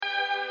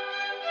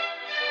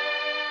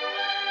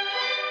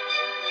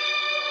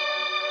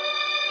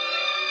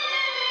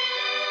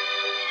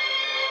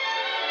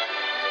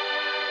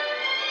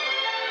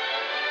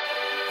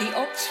The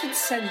Oxford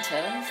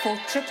Centre for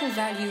Triple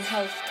Value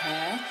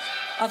Healthcare,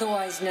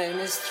 otherwise known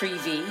as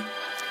 3V,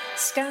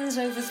 scans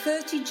over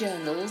 30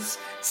 journals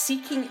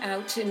seeking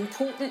out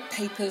important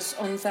papers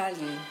on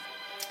value.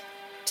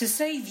 To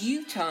save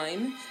you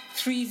time,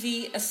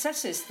 3V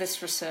assesses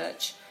this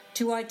research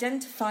to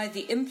identify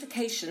the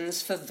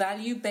implications for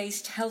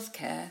value-based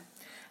healthcare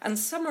and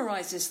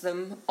summarises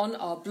them on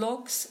our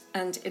blogs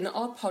and in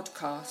our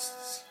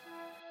podcasts.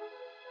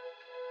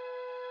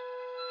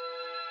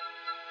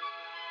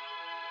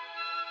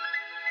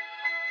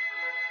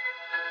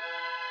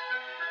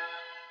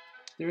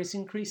 There is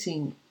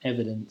increasing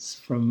evidence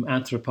from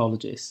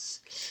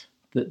anthropologists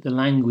that the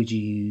language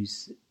you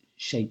use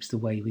shapes the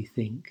way we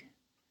think.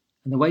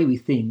 And the way we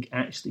think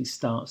actually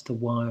starts to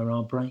wire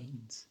our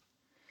brains.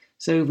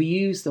 So if we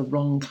use the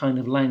wrong kind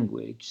of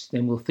language,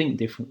 then we'll think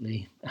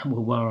differently and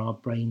we'll wire our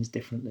brains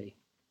differently.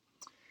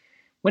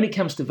 When it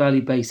comes to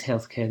value-based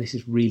healthcare, this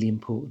is really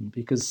important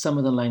because some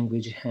of the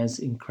language has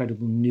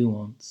incredible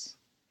nuance.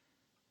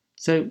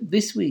 So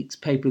this week's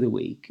Paper of the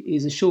Week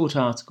is a short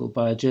article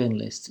by a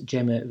journalist,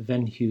 Gemma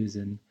van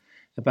Heusen,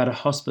 about a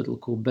hospital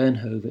called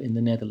Bernhoven in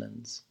the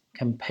Netherlands.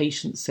 Can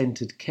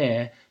patient-centred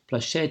care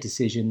plus shared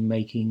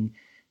decision-making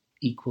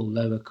equal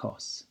lower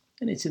costs?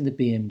 And it's in the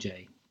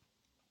BMJ.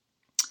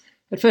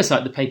 At first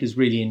sight, the paper is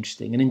really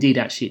interesting, and indeed,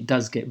 actually, it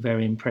does get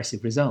very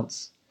impressive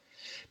results.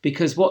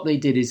 Because what they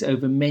did is,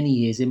 over many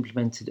years,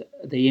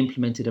 they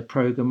implemented a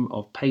program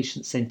of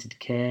patient-centred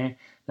care.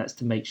 That's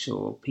to make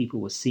sure people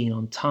were seen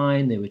on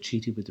time, they were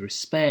treated with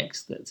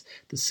respect, that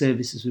the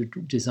services were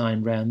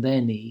designed around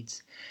their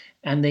needs.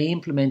 And they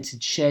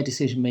implemented shared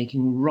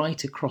decision-making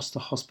right across the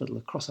hospital,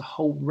 across a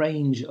whole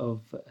range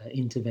of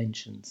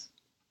interventions.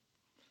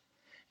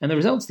 And the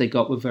results they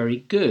got were very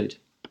good.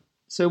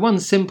 So one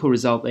simple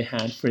result they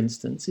had, for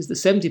instance, is that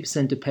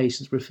 70% of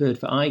patients referred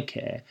for eye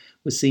care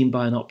were seen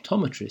by an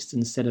optometrist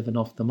instead of an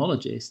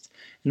ophthalmologist,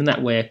 and in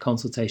that way a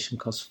consultation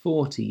cost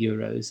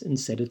 €40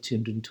 instead of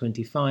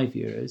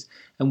 €225,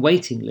 and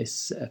waiting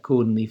lists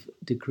accordingly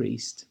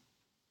decreased.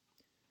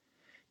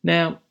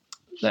 Now,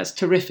 that's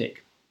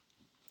terrific,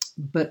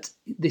 but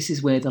this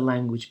is where the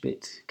language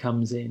bit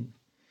comes in,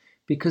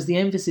 because the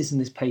emphasis in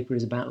this paper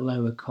is about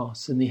lower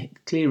costs, and the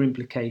clear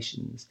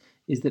implications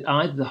is that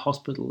either the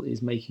hospital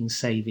is making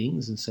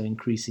savings and so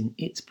increasing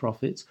its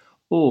profits,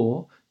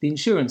 or the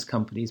insurance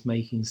company is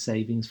making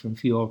savings from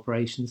fewer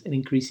operations and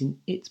increasing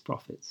its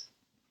profits.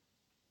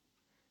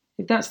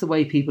 If that's the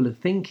way people are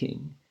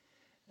thinking,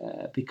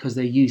 because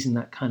they're using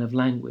that kind of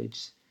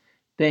language,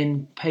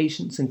 then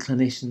patients and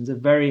clinicians are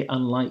very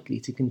unlikely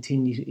to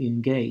continue to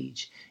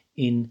engage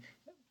in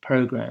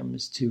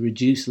programs to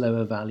reduce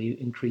lower value,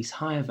 increase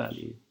higher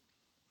value.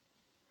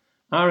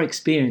 Our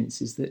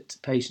experience is that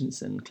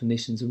patients and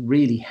clinicians are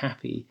really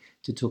happy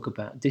to talk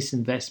about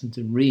disinvestment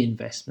and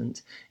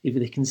reinvestment if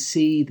they can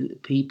see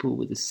that people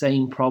with the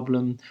same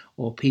problem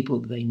or people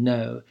that they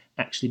know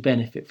actually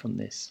benefit from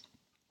this.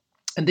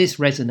 And this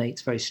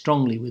resonates very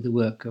strongly with the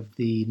work of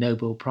the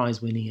Nobel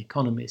Prize-winning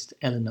economist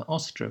Elinor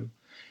Ostrom,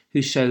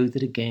 who showed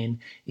that, again,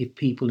 if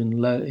people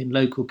in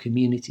local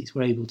communities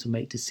were able to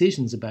make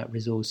decisions about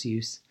resource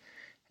use,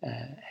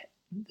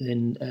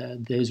 then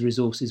those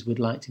resources would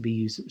like to be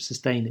used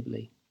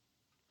sustainably.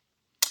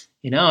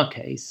 In our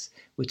case,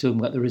 we're talking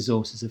about the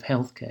resources of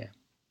healthcare.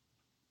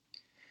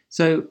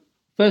 So,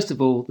 first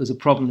of all, there's a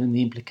problem in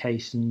the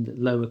implication that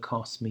lower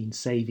costs mean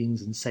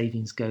savings, and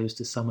savings goes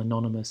to some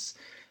anonymous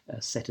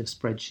set of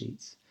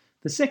spreadsheets.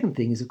 The second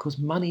thing is, of course,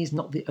 money is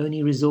not the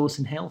only resource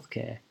in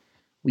healthcare.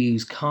 We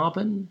use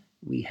carbon,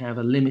 we have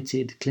a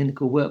limited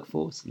clinical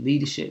workforce,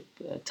 leadership,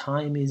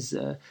 time is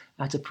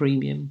at a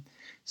premium.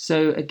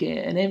 So again,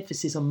 an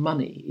emphasis on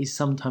money is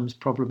sometimes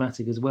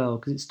problematic as well,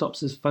 because it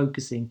stops us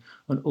focusing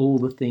on all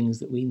the things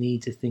that we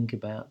need to think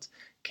about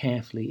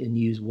carefully and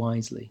use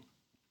wisely.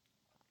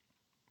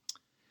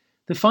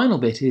 The final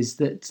bit is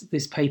that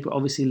this paper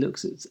obviously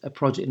looks at a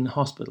project in a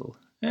hospital.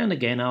 And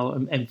again,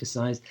 I'll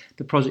emphasise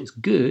the project's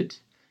good,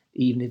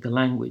 even if the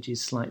language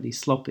is slightly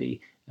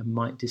sloppy and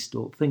might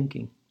distort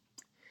thinking.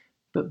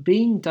 But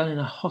being done in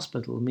a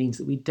hospital means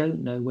that we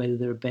don't know whether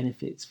there are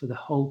benefits for the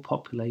whole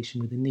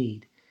population with a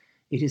need.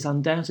 It is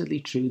undoubtedly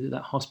true that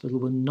that hospital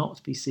will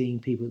not be seeing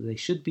people that they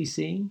should be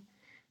seeing.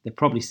 They're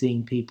probably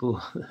seeing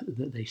people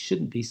that they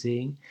shouldn't be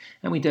seeing.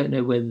 And we don't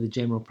know whether the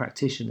general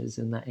practitioners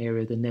in that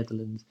area of the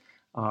Netherlands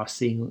are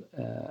seeing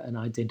and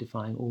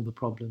identifying all the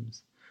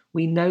problems.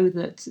 We know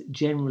that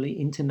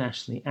generally,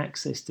 internationally,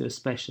 access to a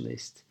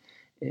specialist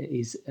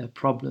is a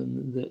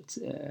problem that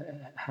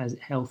has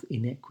health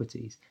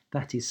inequities.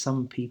 That is,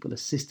 some people are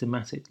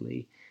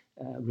systematically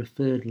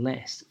referred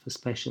less for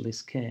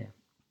specialist care.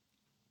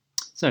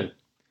 So,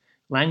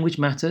 language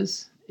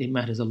matters. It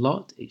matters a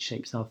lot. It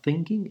shapes our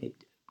thinking. It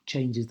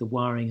changes the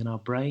wiring in our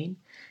brain.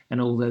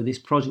 And although this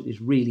project is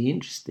really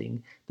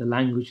interesting, the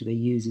language they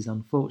use is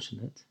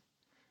unfortunate.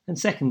 And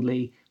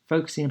secondly,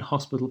 focusing on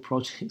hospital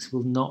projects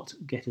will not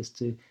get us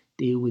to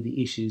deal with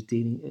the issues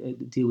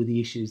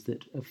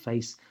that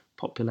face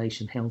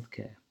population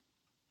healthcare.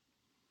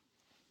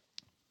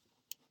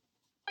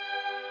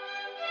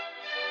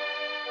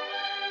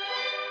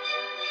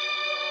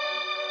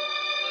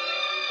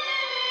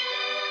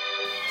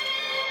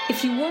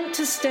 If you want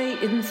to stay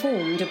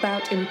informed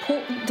about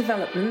important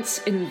developments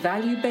in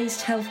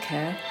value-based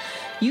healthcare,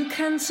 you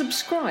can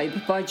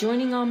subscribe by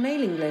joining our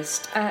mailing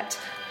list at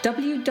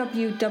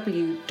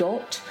www.3vh.org.